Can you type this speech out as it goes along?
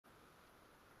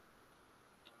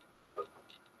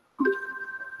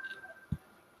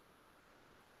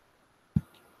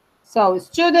So,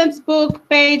 students book,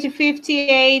 page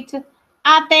 58.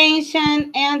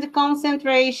 Attention and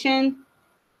concentration.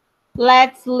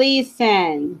 Let's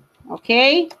listen,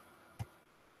 okay?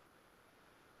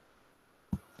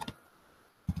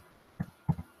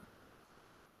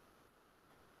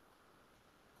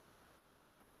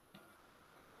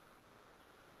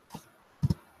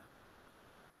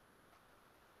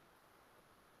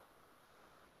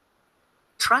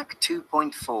 Track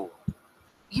 2.4,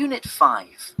 Unit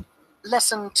 5,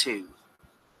 Lesson 2,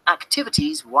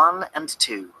 Activities 1 and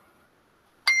 2.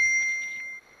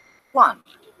 1.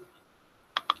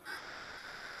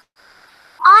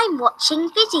 I'm watching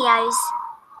videos.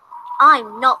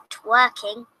 I'm not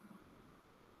working.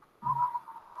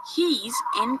 He's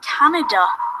in Canada.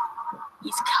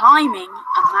 He's climbing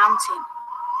a mountain.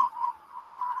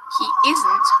 He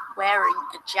isn't wearing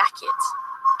a jacket.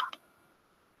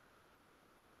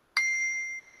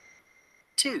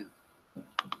 2.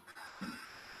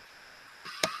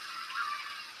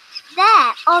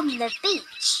 They're on the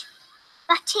beach,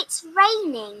 but it's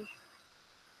raining.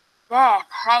 They're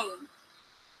playing,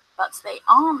 but they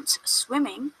aren't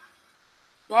swimming.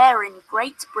 They're in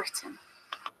Great Britain.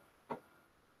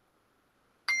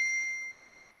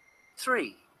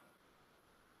 3.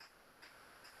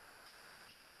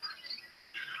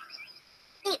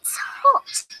 It's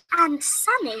hot and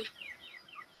sunny.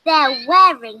 They're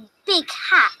wearing big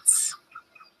hats.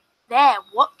 They're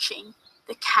watching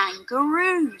the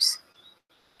kangaroos.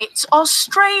 It's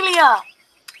Australia.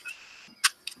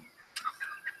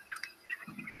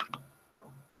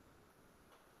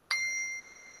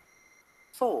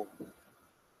 4.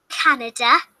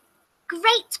 Canada,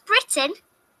 Great Britain,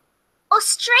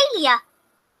 Australia.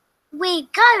 We're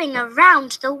going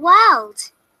around the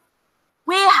world.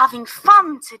 We're having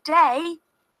fun today.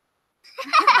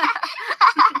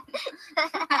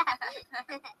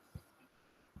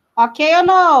 Okay or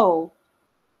no?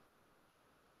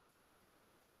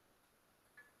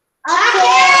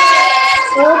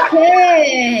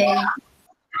 Okay.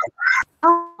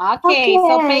 Okay,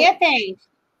 so pay attention.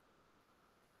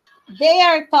 They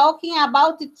are talking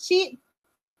about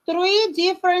three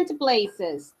different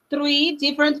places. Three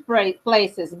different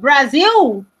places.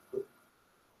 Brazil?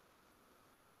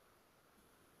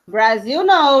 Brazil,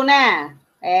 no, né?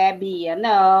 É, Bia,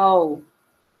 no.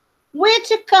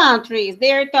 Which countries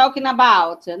they're talking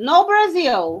about? No,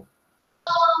 Brazil.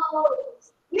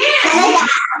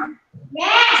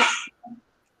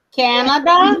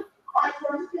 Canada.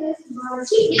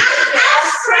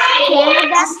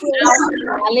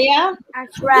 Australia.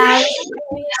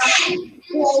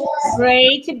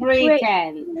 Great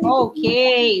Britain.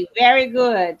 Okay, very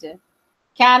good.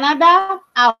 Canada,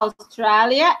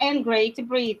 Australia, and Great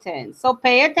Britain. So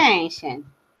pay attention.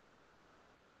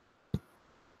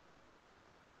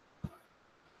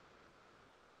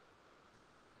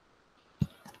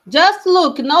 Just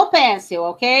look, no pencil,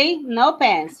 okay? No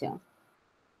pencil.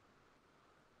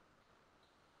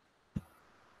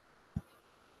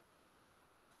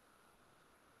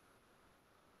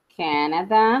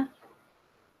 Canada,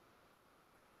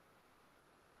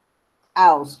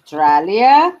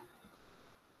 Australia,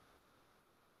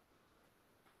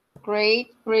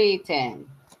 Great Britain.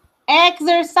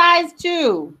 Exercise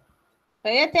 2.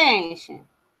 Pay attention.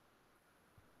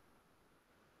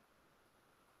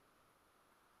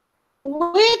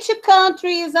 Which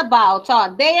country is about?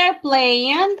 Oh, they are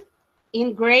playing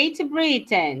in Great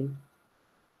Britain.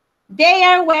 They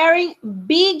are wearing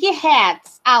big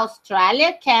hats.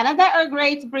 Australia, Canada, or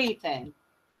Great Britain?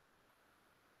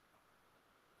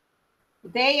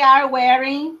 They are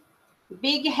wearing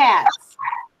big hats.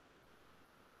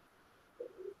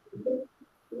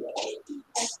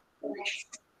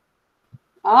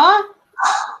 Huh?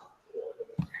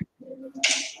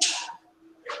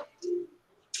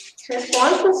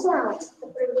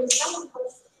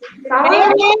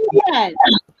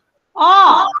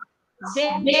 Oh,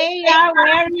 they are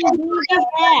wearing big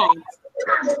hats.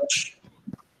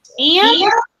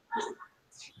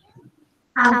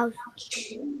 And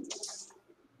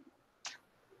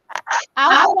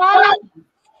Australia.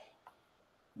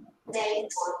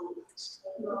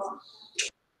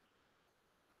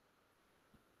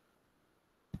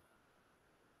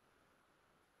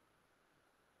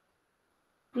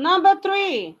 Number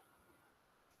 3.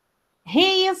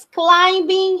 He is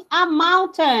climbing a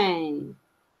mountain.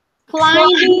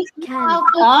 Climbing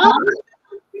Canada.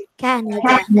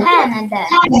 Canada.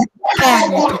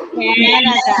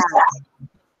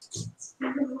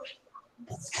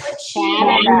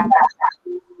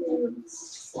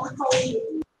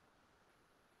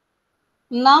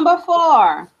 Number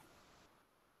 4.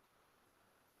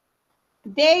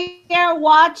 They are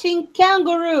watching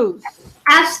kangaroos.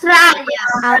 Australia.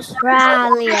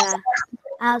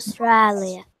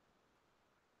 Australia.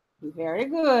 Very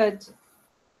good.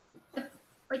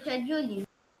 Tia Julie.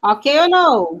 Okay or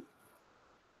no?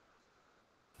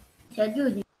 Tia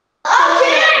Julie.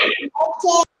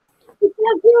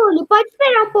 Tia Julie, pode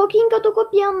esperar um pouquinho que eu tô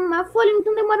copiando uma folha,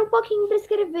 então demora um pouquinho para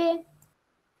escrever.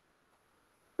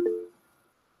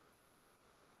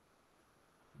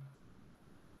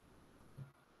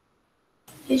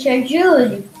 Tia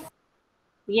Julie,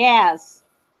 Yes.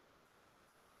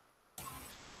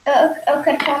 eu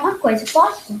quero falar uma coisa,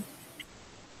 posso?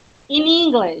 In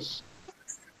English.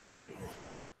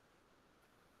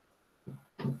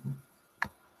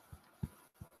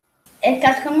 É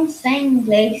caso que eu não sei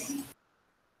inglês.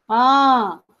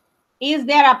 Ah. Is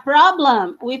there a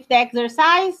problem with the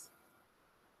exercise?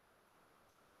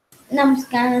 Não,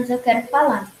 mas eu quero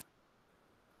falar.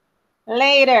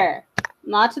 Later.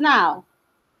 Not now.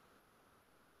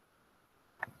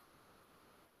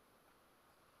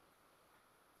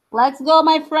 Let's go,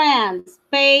 my friends.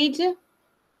 Page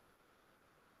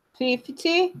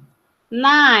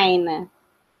 59.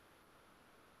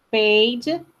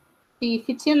 Page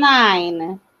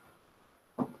 59.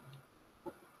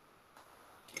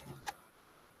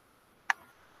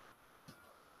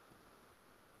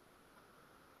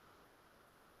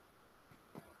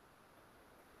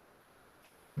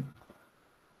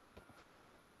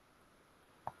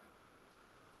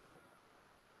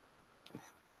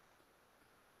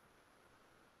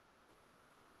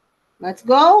 Let's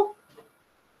go.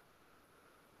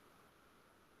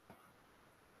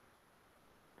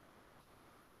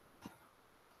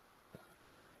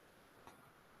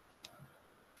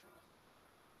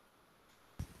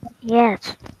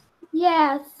 Yes.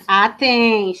 Yes.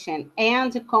 Attention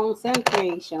and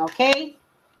concentration, okay?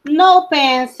 No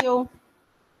pencil.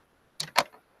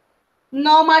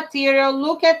 No material.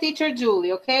 Look at Teacher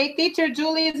Julie, okay? Teacher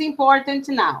Julie is important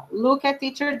now. Look at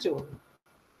Teacher Julie.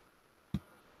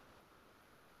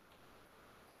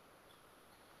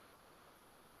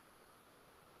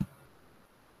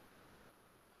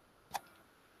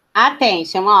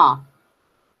 Attention, ó.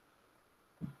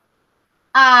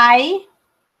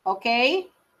 Okay?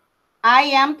 I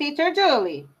am Teacher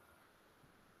Julie.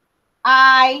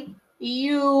 I,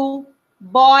 you,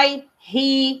 boy,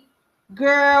 he,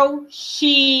 girl,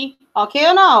 she. Okay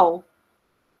ou não?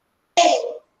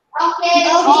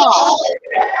 Ó.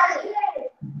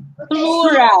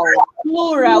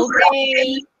 Plural,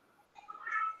 they.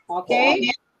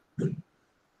 Okay?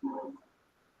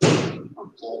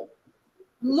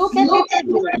 Look at Teacher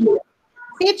Julie.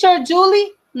 Teacher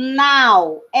Julie,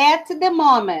 now, at the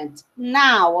moment,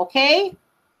 now, okay?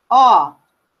 Ó,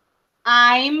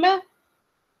 I'm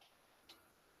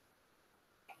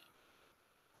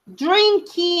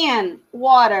drinking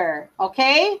water,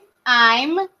 okay?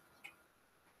 I'm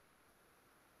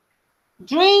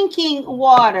drinking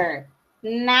water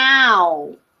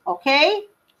now, okay?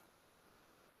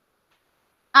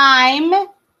 I'm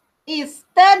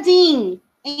studying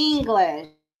English,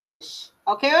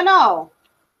 okay or no?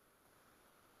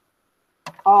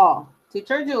 Oh,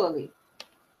 Teacher Julie.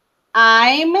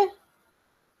 I'm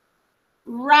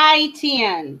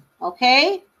writing,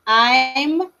 okay?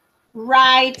 I'm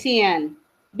writing.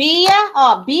 Bia,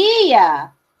 oh,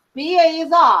 Bia. Bia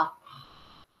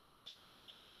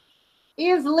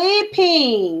is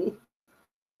sleeping.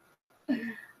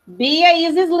 Bia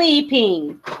is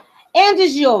sleeping. And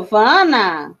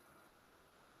Giovanna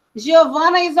is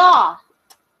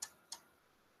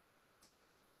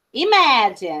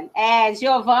imagine.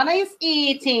 Giovanna is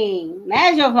eating,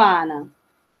 né, Giovanna?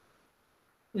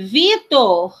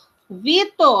 Vitor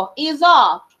is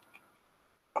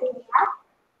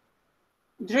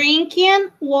drinking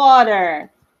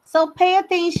water. So pay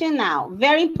attention now.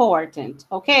 Very important,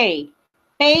 okay?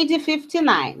 Page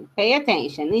 59. Pay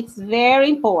attention. It's very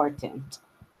important.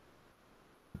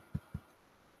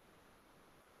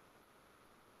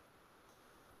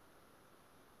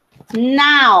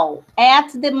 Now,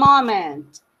 at the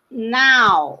moment.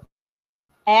 Now,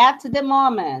 at the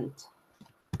moment.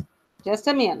 Just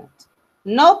a minute.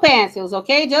 No pencils,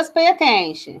 okay? Just pay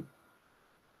attention.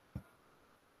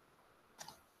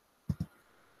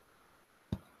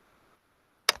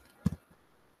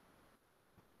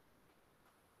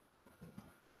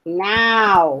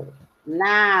 Now.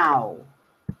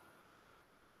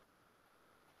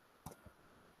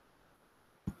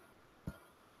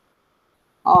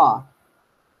 Ó,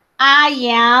 I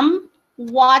am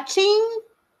watching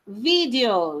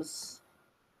videos.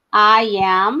 I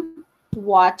am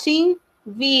watching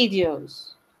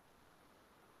videos.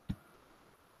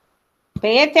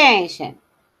 Pay attention.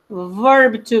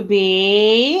 Verb to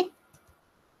be,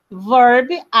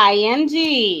 verb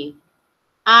ing.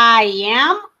 I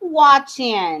am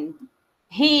watching.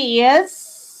 He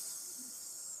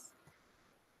is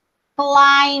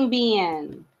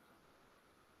climbing.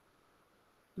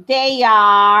 They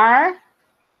are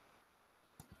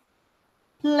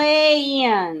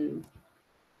playing.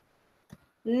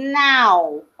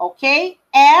 Now, okay?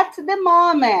 At the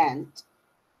moment.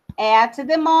 At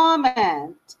the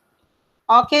moment.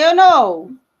 Ok ou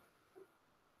não?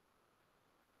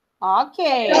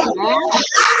 Ok, né?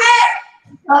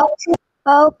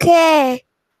 Ok.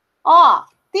 Ó,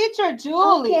 Teacher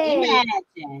Julie, Ok.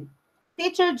 imagine.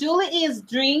 Teacher Julie is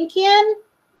drinking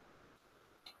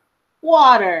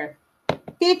water.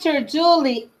 Teacher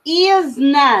Julie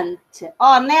isn't.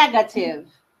 Ó, negative.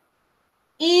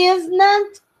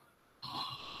 Isn't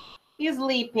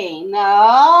sleeping.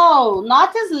 No,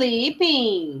 not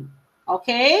sleeping.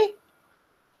 Okay?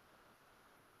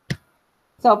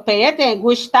 So pay attention.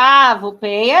 Gustavo,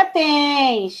 pay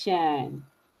attention.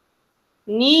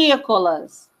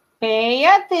 Nicholas, pay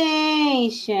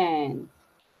attention.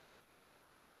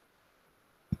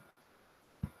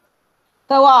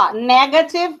 Então, ó,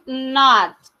 negative,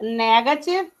 not.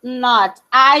 Negative, not.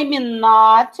 I'm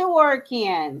not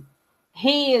working.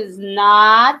 He is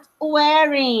not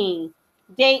wearing.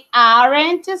 They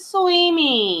aren't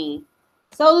swimming.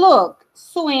 So look,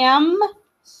 swim,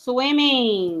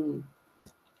 swimming.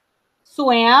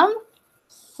 Swim,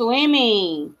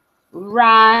 swimming.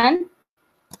 Run,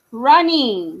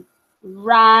 running.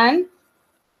 Run,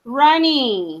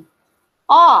 running.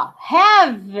 Ó,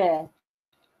 have.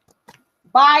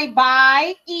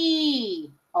 Bye, E.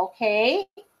 Ok?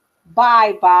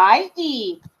 Bye,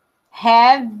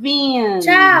 Having.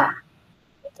 Tchau.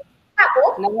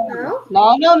 Acabou?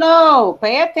 No.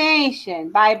 Pay attention.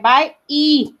 Bye,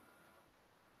 E.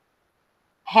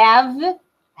 Have,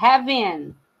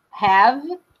 having. Have,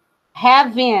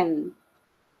 having.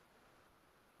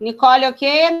 Nicole,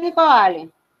 ok, Nicole?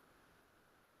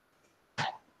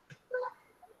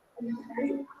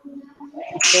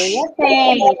 Pay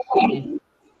attention.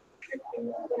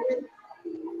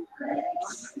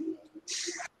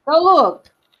 So look,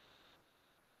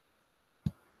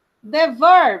 the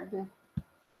verb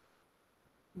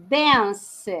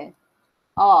dance,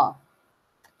 ó,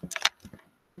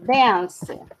 dance,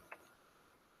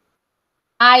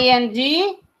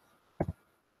 ing,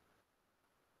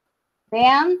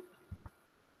 then,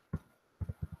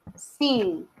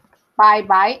 sim,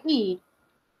 bye, E.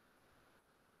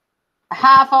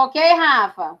 Rafa, ok,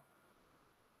 Rafa?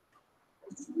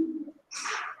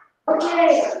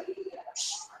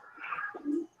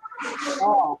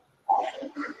 Ó.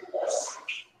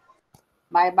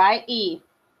 Bye, E.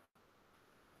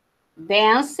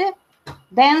 Dance,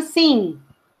 dancing.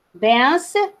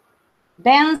 Dance,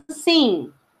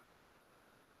 dancing.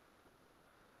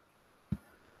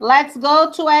 Let's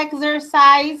go to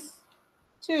exercise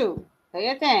 2. Pay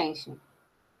attention.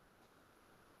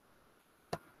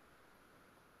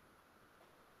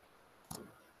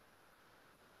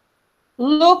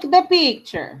 Look the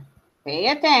picture. Pay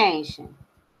attention.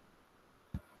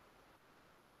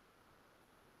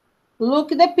 Look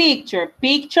the picture.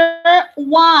 Picture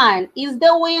 1 is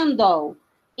the window.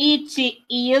 It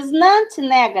isn't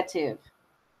negative.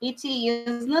 It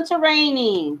isn't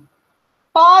raining.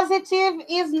 Positive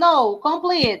is no.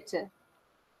 Complete.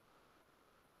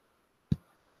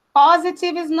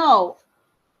 Positive is no.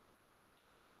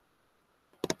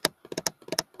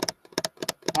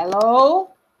 Hello?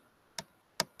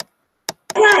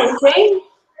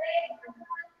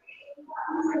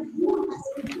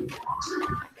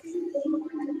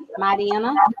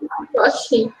 Marina?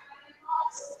 Oxi.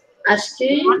 Acho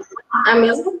que a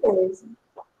mesma coisa.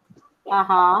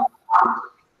 Aham.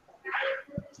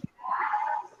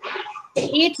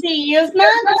 It isn't.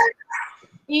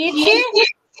 It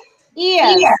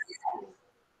is.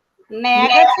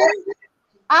 Negative.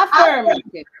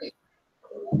 Affirmative.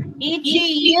 It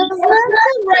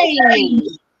isn't raining.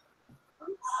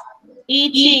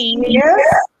 It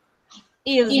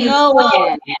is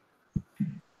snowing.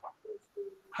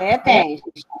 Pay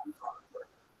attention.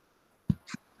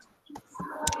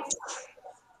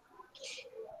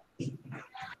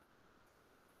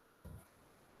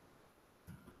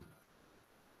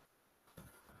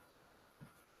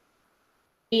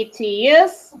 It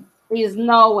is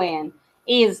snowing.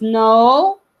 Is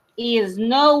snow, is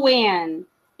snowing.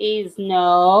 Is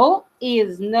snow,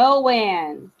 is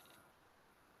snowing.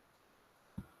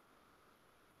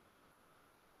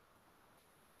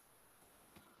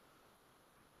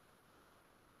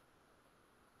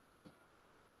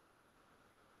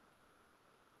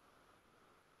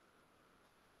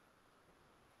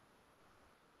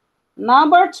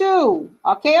 Number 2.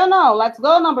 Okay or no? Let's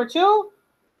go, number 2.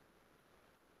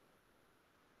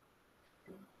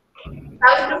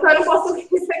 Tá explicando em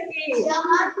português isso aqui. Eu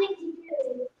não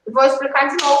entendi. Vou explicar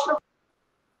de novo.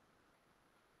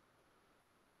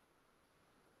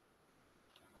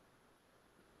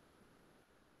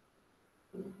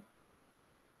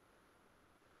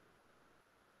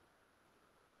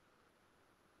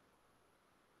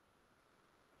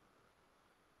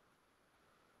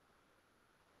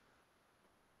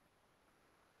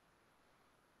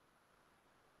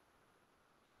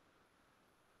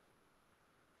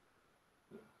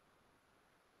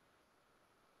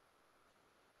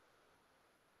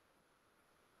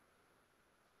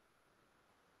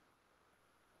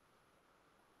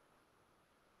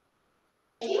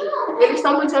 Eles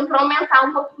estão pedindo para aumentar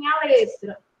um pouquinho a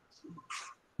letra.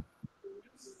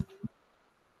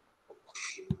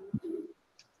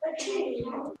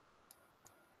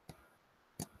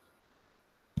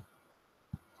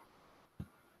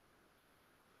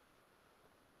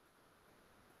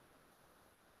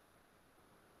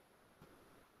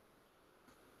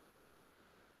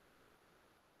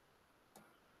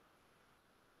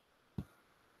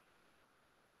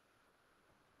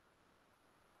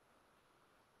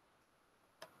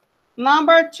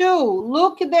 Number 2.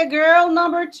 Look the girl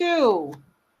number 2.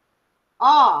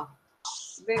 Oh,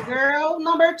 the girl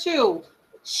number 2.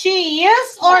 She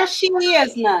is or she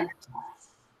isn't?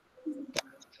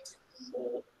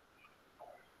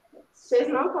 Vocês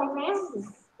não estão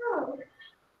vendo?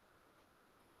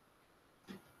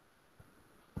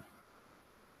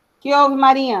 Que houve,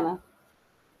 Marina?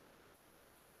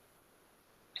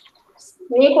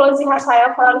 Nicolas e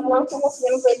Rafael falaram que não estão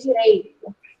conseguindo ver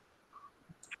direito.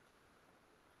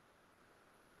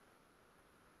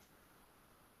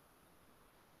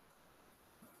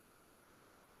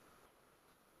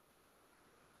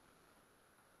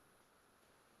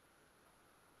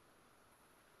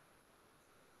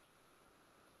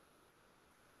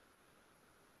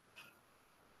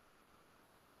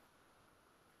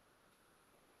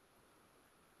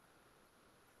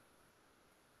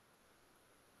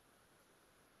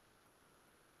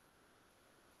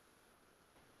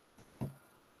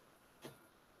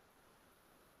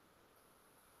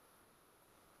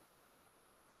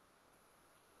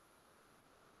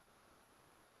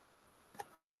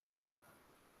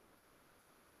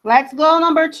 Let's go,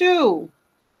 number 2.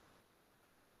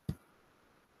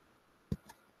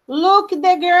 Look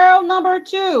the girl number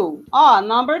 2. Oh,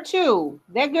 number 2.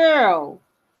 The girl.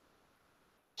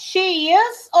 She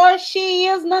is or she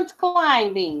is not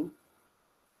climbing?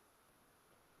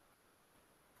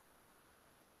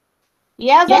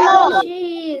 Yes or no?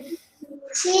 Cheese.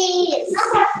 Cheese.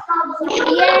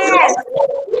 Yes.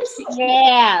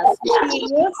 Yes. She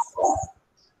is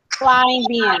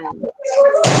climbing.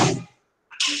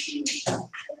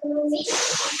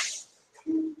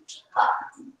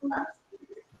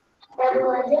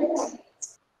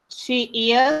 She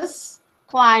is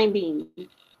climbing.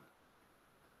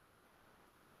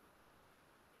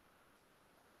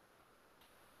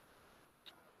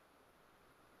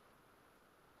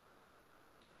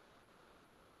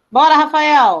 Bora,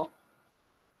 Rafael.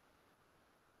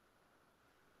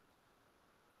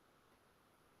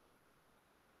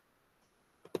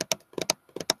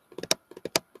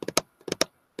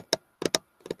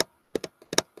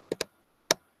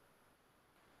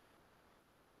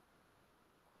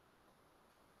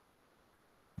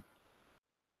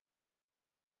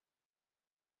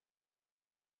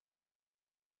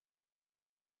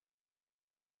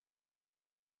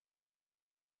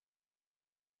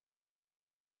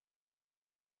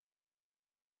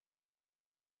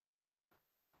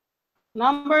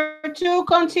 Number 2,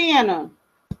 continue.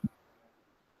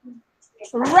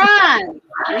 Run.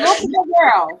 Look at the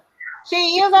girl.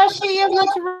 She is or she is not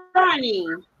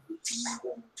running?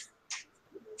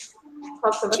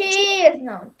 She is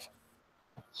not.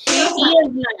 She is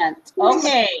not.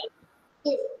 Okay.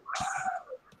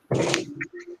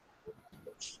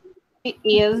 She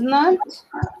is not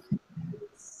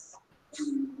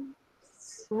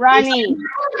running.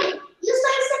 Isso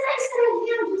aí você está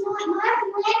escrevendo, não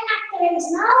é na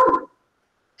 3, não?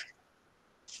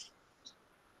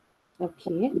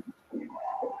 Okay.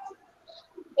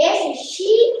 Esse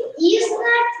she is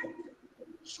not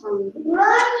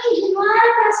running, não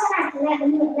era para ser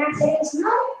na 3,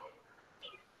 não?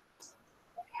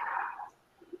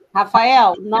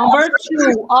 Rafael, number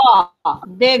 2. Oh,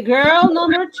 the girl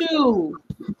number 2.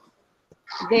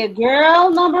 The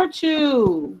girl number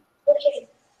 2.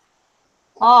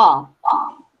 Oh.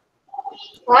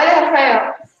 Olha,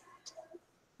 Rafael.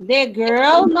 The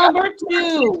girl number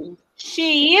 2.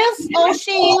 She is or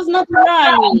she is not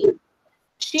running?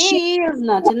 She is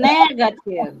not.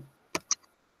 Negative.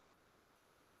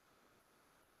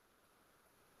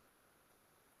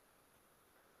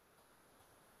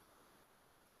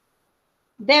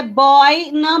 The boy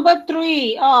number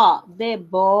 3. Oh, the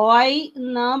boy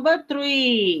number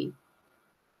 3.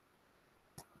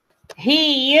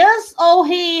 He is or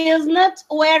he is not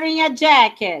wearing a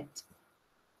jacket?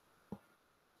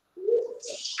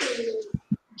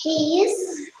 He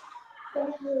is.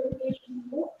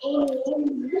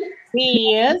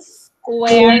 He is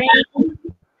wearing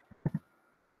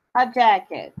a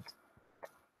jacket.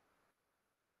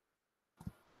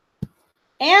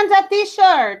 And a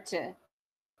t-shirt.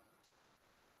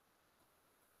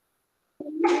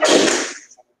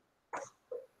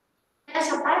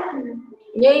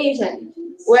 E aí, gente?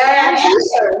 Where are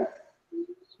you?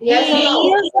 Yes He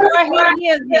is or he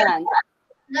isn't?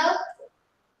 No.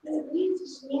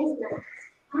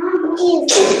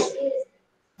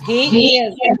 He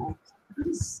is.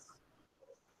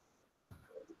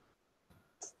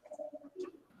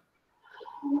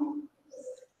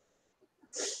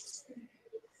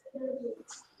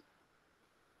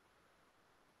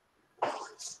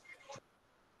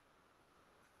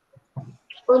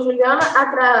 Ô, Juliana,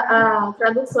 a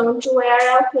tradução de wear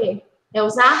é o quê? É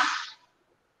usar?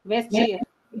 Vestir.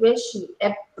 Vestir. É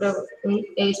para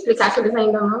explicar que eles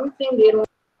ainda não entenderam.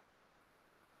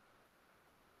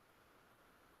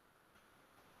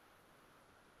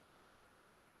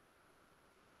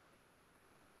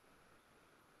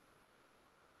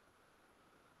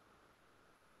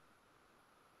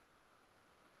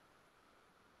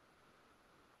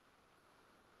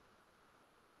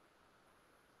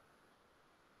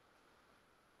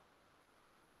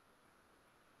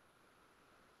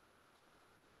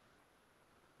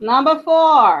 Number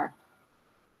 4.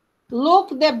 Look,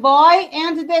 the boy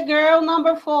and the girl,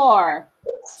 number 4.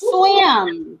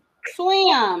 Swim.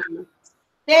 Swim.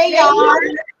 They are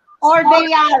or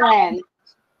they aren't?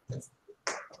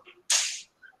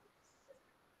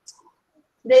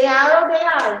 They are or they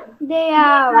are? They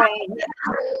are right.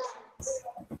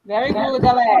 Very good,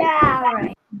 Alex. They are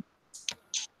right.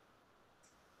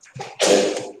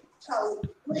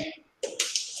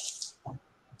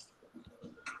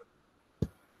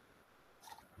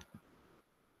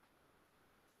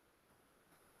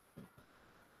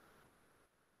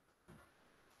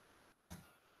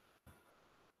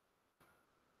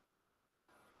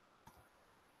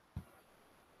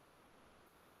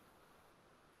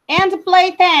 And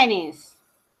play tennis.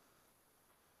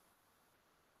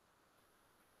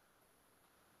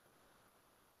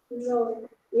 No.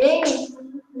 E aí?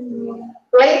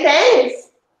 Play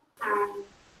tennis?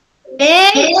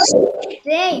 They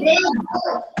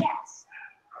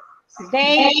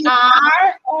They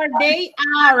are or they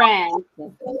aren't?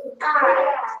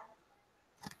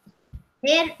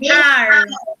 are.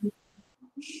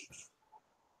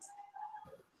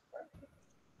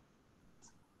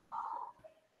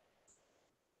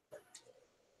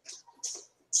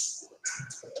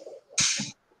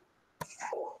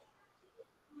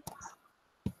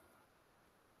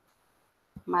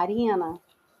 Marina.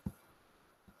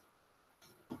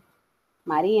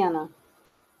 Marina.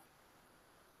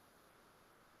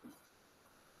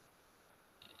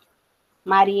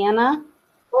 Marina.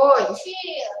 Oi.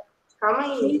 Calma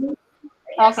aí.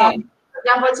 Ok.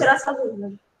 Já vou tirar essa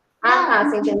dúvida. Ah, tá.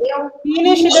 Você entendeu?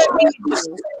 Finish the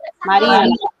video.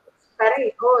 Marina.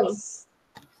 Peraí. Oi.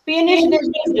 Finish the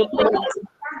video, please.